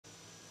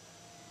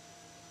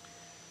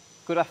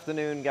Good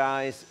afternoon,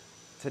 guys.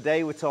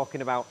 Today we're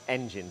talking about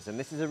engines, and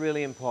this is a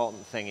really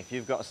important thing. If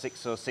you've got a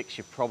 606,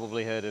 you've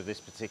probably heard of this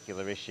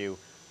particular issue.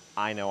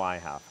 I know I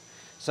have.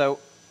 So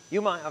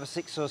you might have a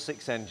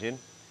 606 engine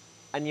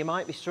and you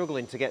might be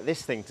struggling to get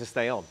this thing to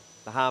stay on,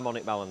 the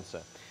harmonic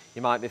balancer.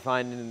 You might be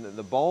finding that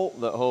the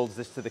bolt that holds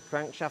this to the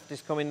crankshaft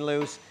is coming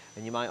loose,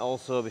 and you might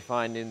also be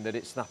finding that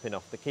it's snapping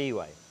off the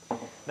keyway.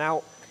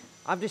 Now,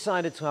 I've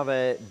decided to have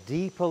a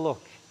deeper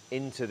look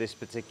into this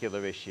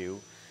particular issue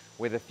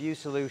with a few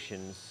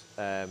solutions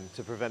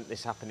to prevent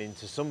this happening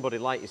to somebody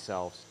like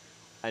yourselves,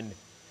 and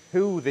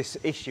who this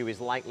issue is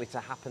likely to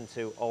happen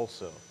to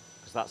also,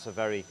 because that's a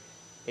very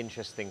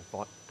interesting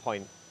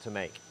point to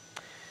make.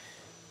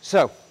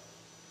 So,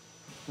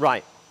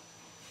 right,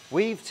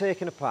 we've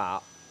taken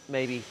apart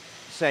maybe,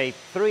 say,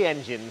 3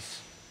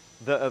 engines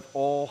that have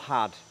all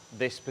had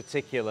this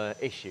particular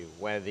issue,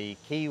 where the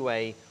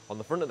keyway on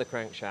the front of the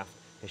crankshaft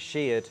has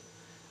sheared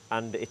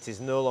and it is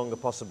no longer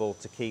possible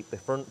to keep the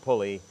front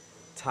pulley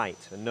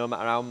tight. And no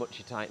matter how much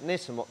you tighten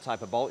this and what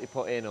type of bolt you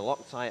put in, a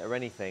Loctite or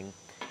anything,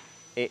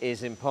 it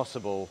is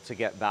impossible to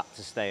get that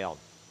to stay on.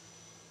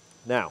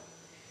 Now,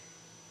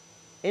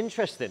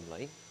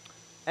 interestingly,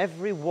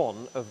 every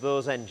one of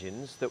those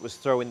engines that was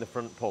throwing the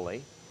front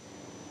pulley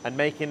and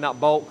making that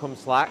bolt come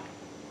slack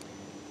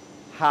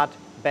had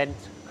bent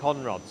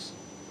conrods.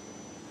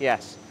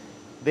 Yes,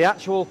 the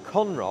actual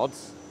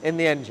conrods in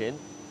the engine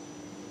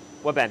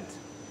were bent.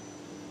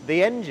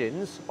 The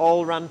engines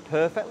all ran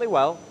perfectly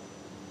well.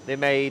 They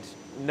made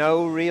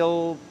no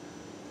real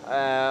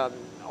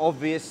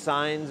obvious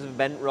signs of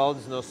bent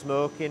rods, no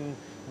smoking,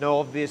 no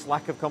obvious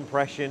lack of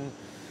compression,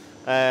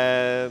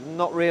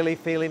 not really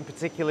feeling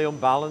particularly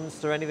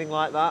unbalanced or anything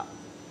like that.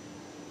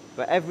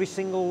 But every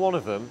single one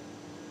of them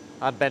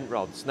had bent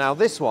rods. Now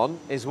this one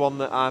is one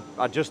that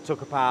I just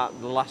took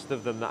apart, the last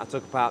of them that I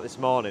took apart this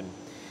morning.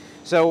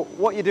 So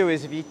what you do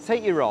is, if you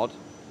take your rod,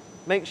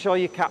 make sure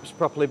your cap's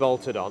properly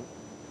bolted on,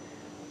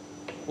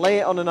 lay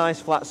it on a nice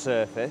flat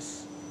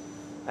surface,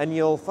 and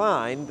you'll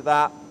find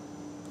that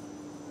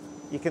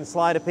you can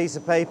slide a piece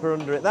of paper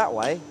under it that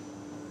way.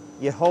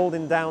 You're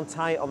holding down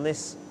tight on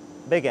this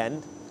big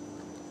end,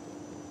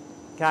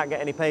 can't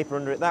get any paper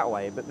under it that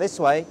way, but this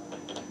way,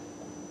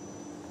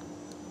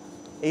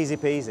 easy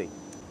peasy.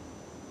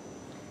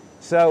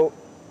 So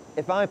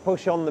if I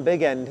push on the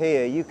big end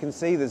here, you can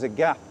see there's a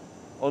gap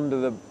under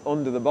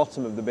the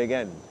bottom of the big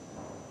end.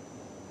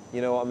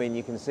 You know what I mean?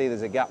 You can see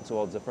there's a gap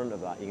towards the front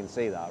of that. You can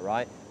see that,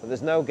 right? But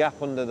there's no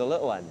gap under the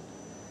little end.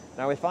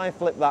 Now if I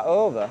flip that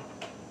over,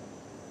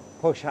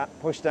 push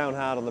down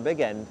hard on the big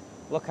end,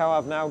 look how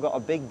I've now got a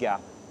big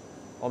gap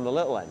on the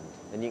little end,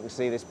 and you can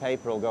see this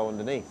paper will go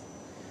underneath.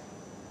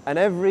 And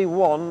every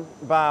one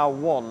bar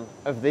one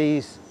of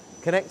these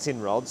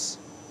connecting rods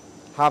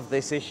have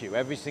this issue.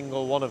 Every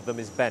single one of them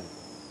is bent.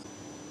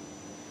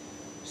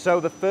 So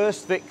the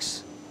first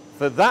fix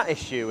for that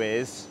issue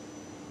is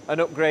an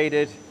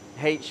upgraded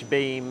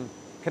H-beam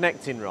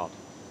connecting rod.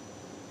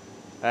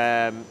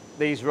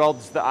 These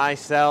rods that I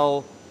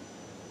sell,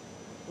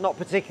 not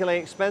particularly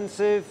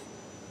expensive,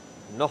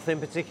 nothing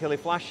particularly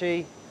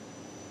flashy,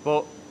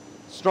 but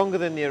stronger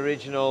than the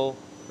original.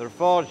 They're a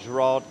forged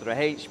rod, they're a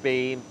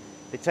H-beam,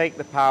 they take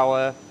the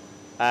power,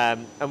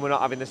 and we're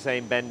not having the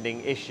same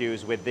bending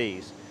issues with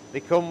these.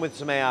 They come with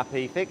some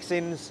ARP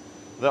fixings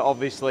that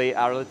obviously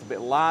are a little bit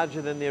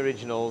larger than the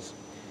originals.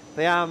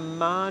 They are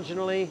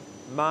marginally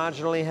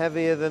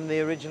heavier than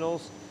the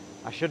originals.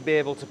 I should be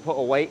able to put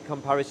a weight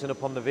comparison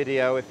up on the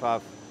video if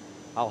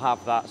I'll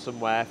have that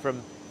somewhere.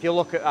 If you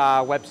look at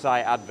our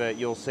website advert,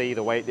 you'll see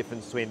the weight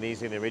difference between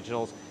these and the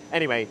originals.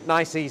 Anyway,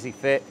 nice easy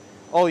fit.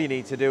 All you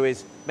need to do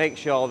is make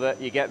sure that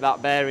you get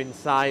that bearing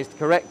sized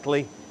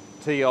correctly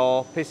to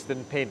your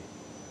piston pin,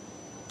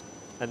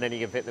 and then you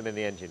can fit them in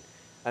the engine.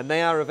 And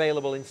they are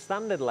available in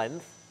standard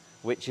length,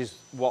 which is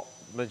what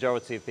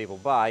majority of people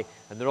buy,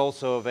 and they're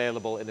also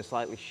available in a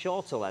slightly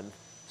shorter length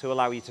to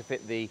allow you to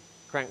fit the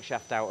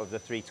crankshaft out of the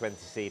 320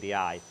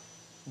 CDI.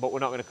 But we're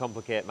not going to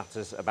complicate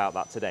matters about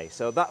that today.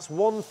 So that's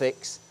one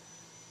fix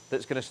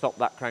that's going to stop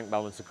that crank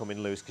balancer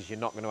coming loose, because you're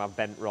not going to have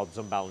bent rods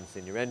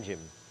unbalancing your engine.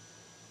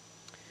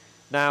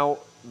 Now,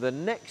 the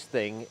next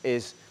thing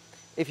is,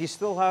 if you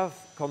still have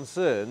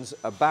concerns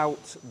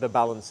about the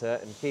balancer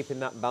and keeping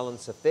that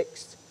balancer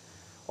fixed,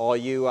 or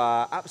you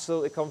are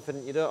absolutely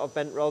confident you don't have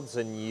bent rods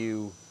and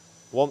you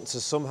want to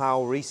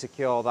somehow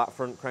resecure that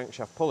front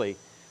crankshaft pulley,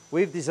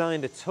 we've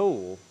designed a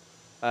tool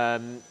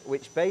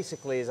which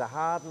basically is a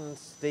hardened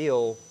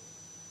steel,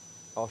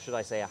 or should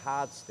I say a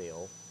hard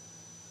steel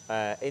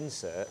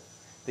insert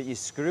that you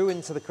screw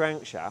into the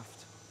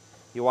crankshaft.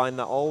 You wind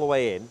that all the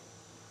way in,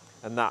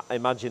 and that,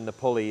 imagine the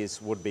pulley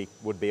would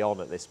be on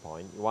at this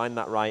point. You wind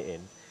that right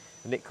in,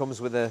 and it comes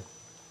with a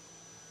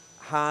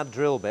hard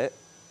drill bit,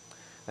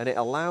 and it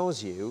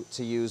allows you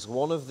to use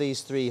one of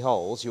these 3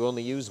 holes. You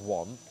only use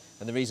one,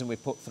 and the reason we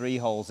put 3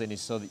 holes in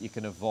is so that you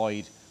can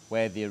avoid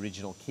where the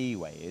original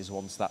keyway is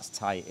once that's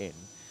tight in,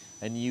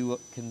 and you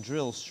can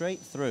drill straight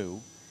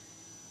through,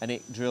 and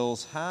it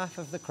drills half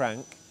of the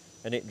crank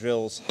and it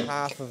drills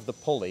half of the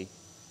pulley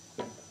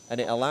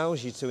and it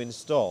allows you to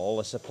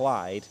install a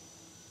supplied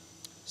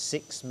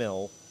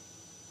 6mm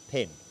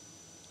pin,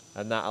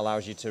 and that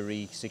allows you to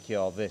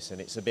re-secure this,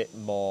 and it's a bit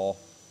more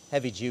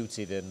heavy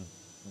duty than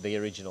the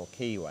original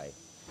Keyway.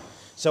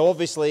 So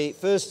obviously,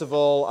 first of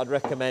all, I'd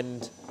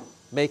recommend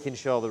making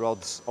sure the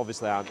rods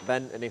obviously aren't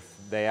bent, and if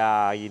they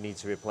are, you need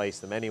to replace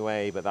them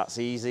anyway, but that's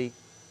easy.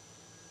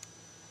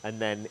 And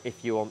then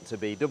if you want to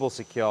be double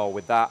secure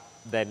with that,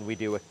 then we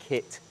do a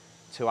kit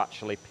to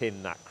actually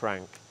pin that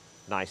crank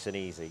nice and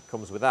easy.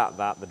 Comes with that,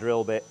 the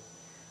drill bit,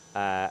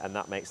 and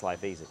that makes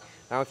life easy.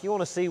 Now, if you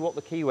want to see what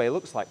the Keyway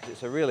looks like, 'cause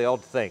it's a really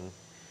odd thing,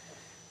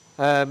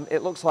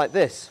 it looks like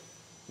this.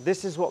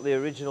 This is what the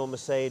original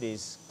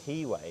Mercedes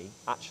Keyway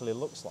actually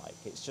looks like.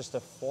 It's just a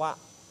flat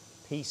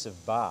piece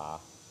of bar,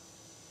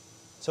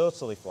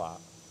 totally flat,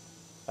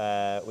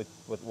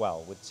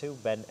 with two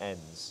bent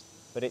ends,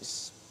 but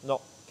it's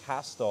not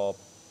cast or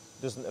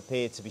doesn't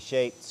appear to be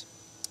shaped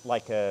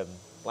like a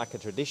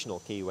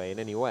traditional Keyway in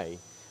any way,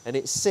 and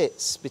it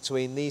sits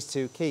between these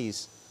two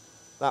keys,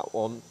 that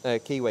one,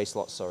 Keyway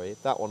slot, sorry,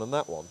 that one and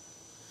that one,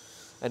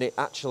 and it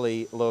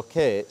actually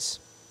locates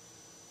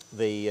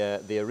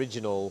the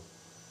original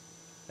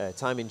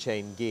timing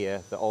chain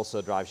gear that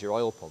also drives your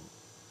oil pump,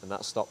 and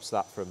that stops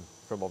that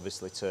from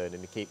obviously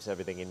turning. It keeps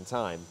everything in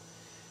time.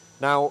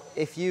 Now,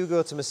 if you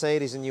go to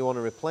Mercedes and you want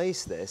to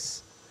replace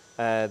this,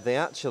 they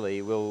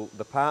actually will,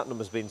 the part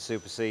number's been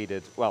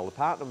superseded. Well, the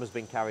part number's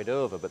been carried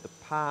over, but the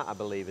part, I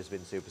believe, has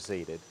been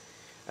superseded.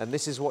 And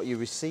this is what you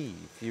receive.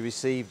 You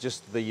receive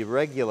just the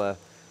regular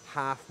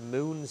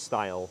half-moon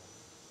style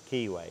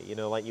Keyway, you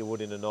know, like you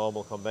would in a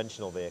normal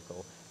conventional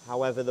vehicle.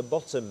 However, the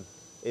bottom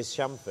is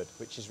chamfered,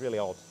 which is really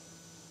odd.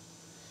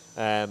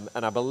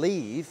 And I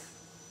believe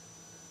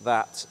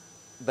that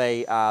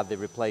they are the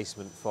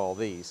replacement for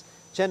these.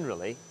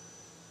 Generally,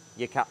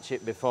 you catch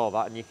it before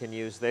that and you can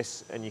use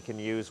this and you can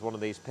use one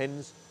of these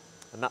pins,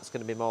 and that's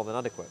going to be more than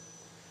adequate.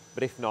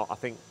 But if not, I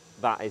think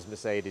that is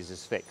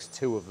Mercedes' fix,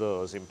 2 of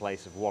those in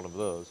place of 1 of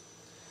those.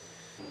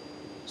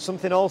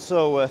 Something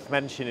also worth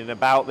mentioning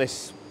about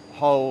this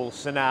whole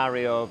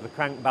scenario of the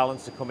crank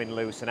balancer coming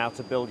loose and how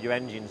to build your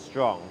engine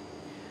strong.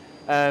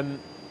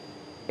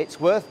 It's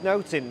worth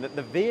noting that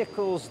the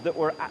vehicles that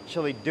were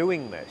actually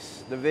doing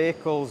this, the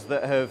vehicles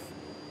that have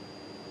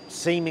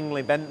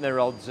seemingly bent their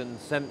rods and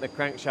sent the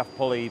crankshaft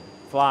pulley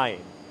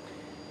flying,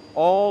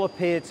 all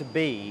appear to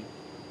be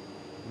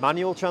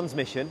manual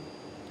transmission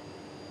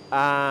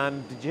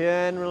and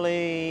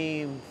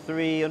generally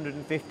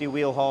 350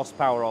 wheel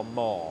horsepower or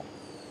more.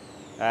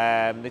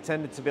 They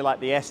tended to be like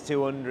the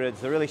S200s,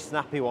 the really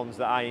snappy ones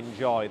that I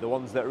enjoy, the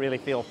ones that really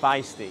feel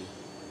feisty,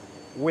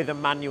 with a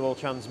manual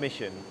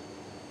transmission.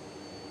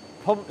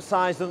 Pump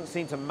size doesn't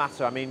seem to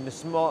matter. I mean,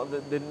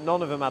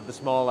 none of them had the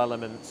small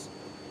elements.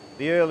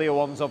 The earlier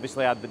ones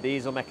obviously had the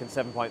diesel mech and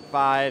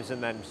 7.5s,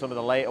 and then some of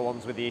the later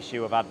ones with the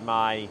issue have had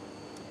my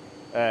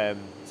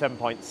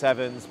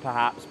 7.7s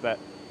perhaps, but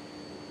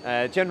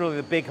generally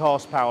the big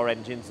horsepower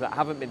engines that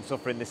haven't been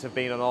suffering this have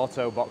been on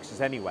auto boxes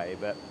anyway.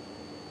 But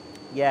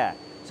yeah,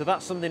 so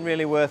that's something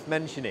really worth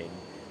mentioning,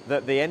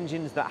 that the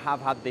engines that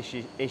have had this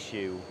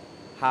issue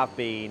have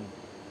been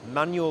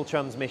manual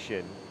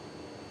transmission,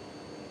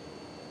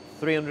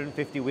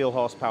 350 wheel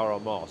horsepower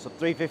or more. So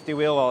 350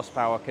 wheel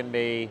horsepower can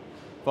be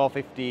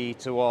 450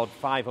 toward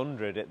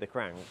 500 at the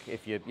crank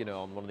if you're,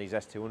 on one of these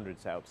S200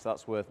 setups. So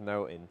that's worth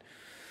noting.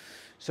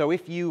 So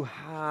if you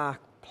are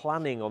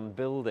planning on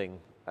building,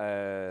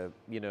 a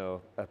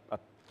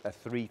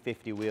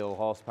 350 wheel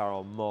horsepower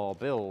or more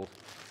build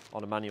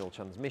on a manual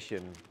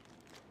transmission,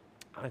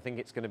 I think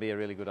it's going to be a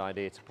really good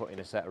idea to put in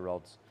a set of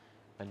rods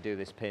and do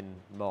this pin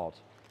mod.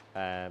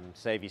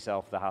 Save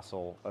yourself the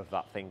hassle of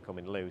that thing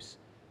coming loose.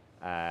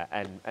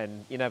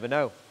 And you never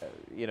know,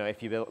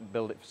 if you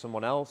build it for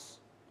someone else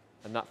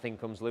and that thing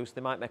comes loose,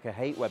 they might make a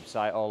hate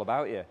website all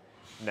about you,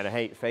 and then a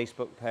hate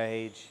Facebook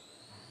page,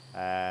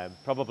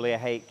 probably a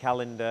hate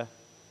calendar.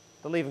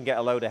 They'll even get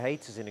a load of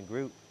haters in a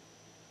group.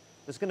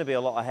 There's going to be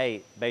a lot of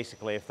hate,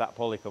 basically, if that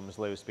pulley comes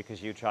loose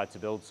because you tried to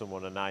build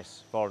someone a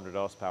nice 400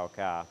 horsepower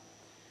car.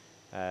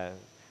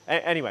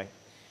 Anyway,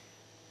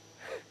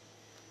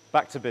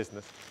 back to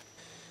business.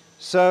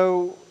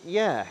 So,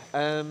 yeah,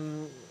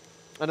 and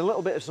a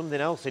little bit of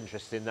something else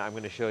interesting that I'm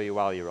going to show you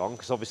while you're on,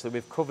 because obviously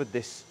we've covered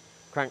this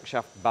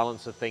crankshaft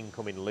balancer thing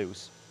coming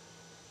loose.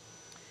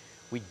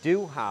 We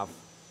do have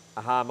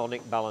a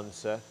harmonic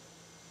balancer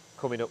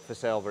coming up for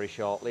sale very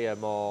shortly, a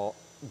more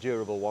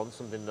durable one,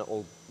 something that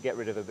will get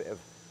rid of a bit of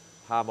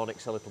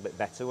harmonics a little bit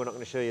better. We're not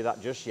going to show you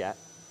that just yet.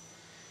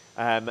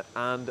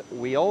 And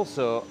we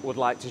also would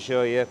like to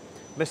show you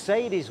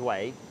Mercedes'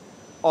 way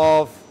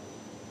of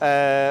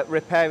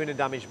repairing a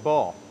damaged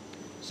bore.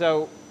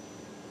 So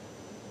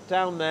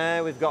down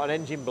there we've got an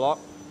engine block.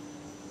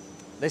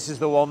 This is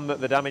the one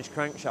that the damaged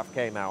crankshaft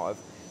came out of,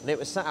 and it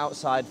was sat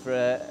outside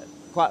for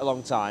quite a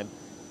long time,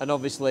 and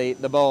obviously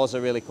the bores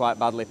are really quite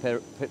badly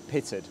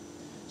pitted.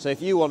 So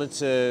if you wanted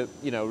to,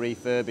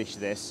 refurbish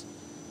this,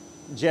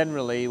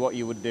 generally what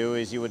you would do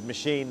is you would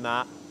machine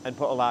that and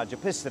put a larger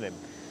piston in.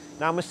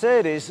 Now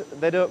Mercedes,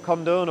 they don't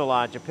condone a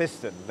larger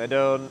piston. They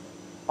don't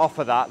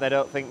offer that. They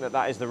don't think that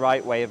that is the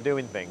right way of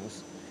doing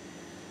things.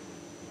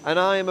 And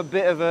I am a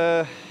bit of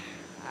a,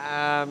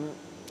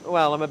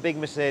 well, I'm a big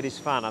Mercedes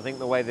fan. I think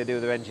the way they do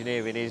their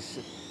engineering is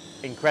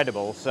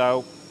incredible.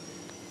 So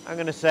I'm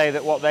going to say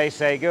that what they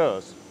say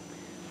goes.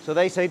 So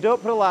they say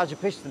don't put a larger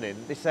piston in.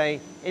 They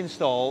say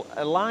install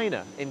a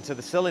liner into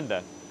the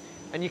cylinder.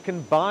 And you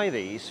can buy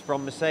these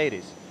from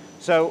Mercedes.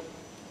 So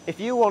if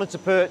you wanted to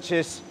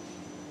purchase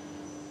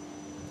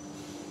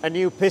a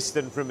new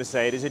piston from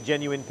Mercedes, a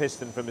genuine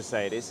piston from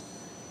Mercedes,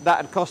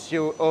 that would cost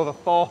you over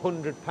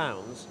 £400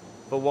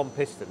 for one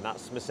piston.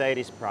 That's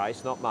Mercedes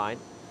price, not mine.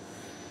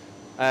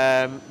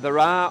 There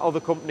are other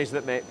companies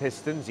that make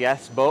pistons,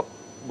 yes, but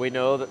we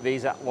know that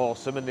these are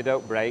awesome and they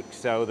don't break,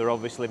 so they're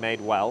obviously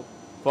made well.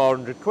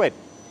 400 quid.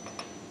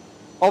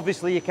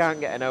 Obviously you can't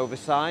get an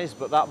oversized,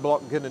 but that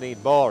block's going to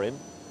need boring.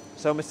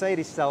 So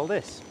Mercedes sell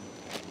this.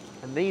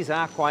 And these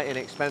are quite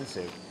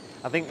inexpensive.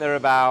 I think they're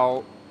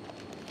about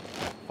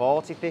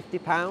 40, 50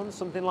 pounds,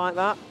 something like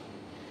that.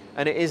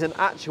 And it is an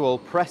actual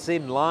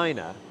press-in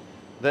liner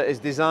that is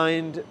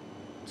designed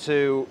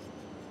to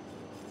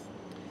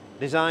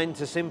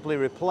simply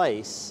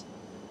replace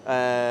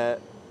the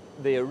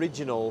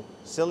original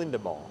cylinder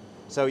bore.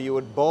 So you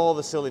would bore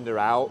the cylinder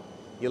out,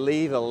 you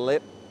leave a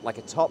lip, like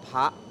a top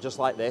hat, just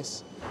like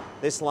this.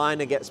 This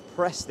liner gets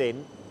pressed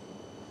in,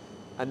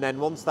 and then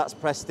once that's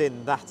pressed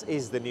in, that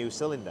is the new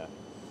cylinder.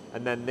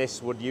 And then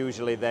this would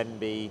usually then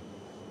be,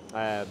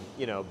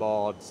 you know,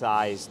 bored,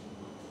 sized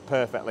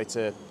perfectly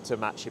to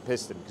match your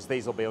piston, because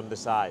these will be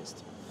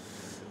undersized.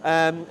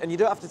 And you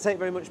don't have to take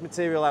very much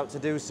material out to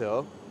do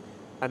so.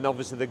 And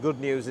obviously the good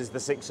news is the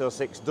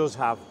 606 does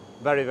have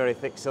very, very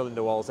thick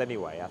cylinder walls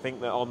anyway. I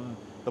think that on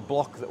the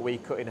block that we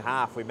cut in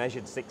half, we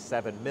measured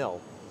 6-7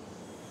 mil.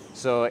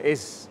 So it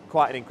is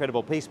quite an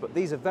incredible piece, but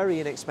these are very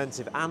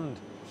inexpensive and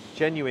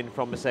genuine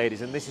from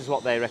Mercedes, and this is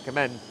what they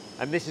recommend.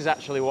 And this is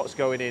actually what's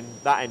going in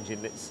that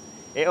engine.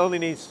 It only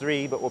needs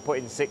 3, but we're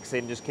putting 6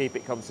 in, just keep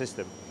it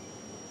consistent.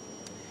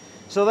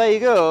 So there you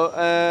go,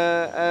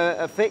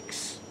 a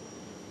fix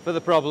for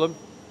the problem.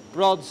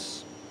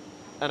 Rods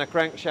and a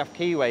crankshaft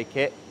keyway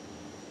kit.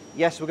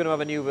 Yes, we're going to have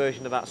a new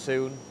version of that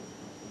soon,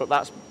 but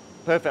that's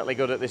perfectly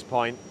good at this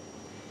point.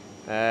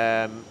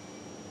 And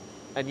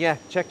yeah,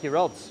 check your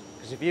rods,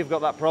 because if you've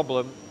got that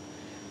problem,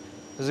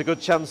 there's a good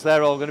chance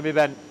they're all going to be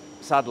bent,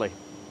 sadly.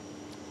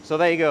 So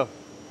there you go.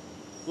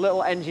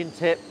 Little engine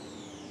tip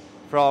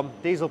from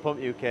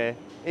DieselPumpUK.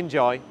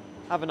 Enjoy,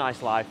 have a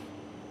nice life,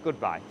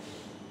 goodbye.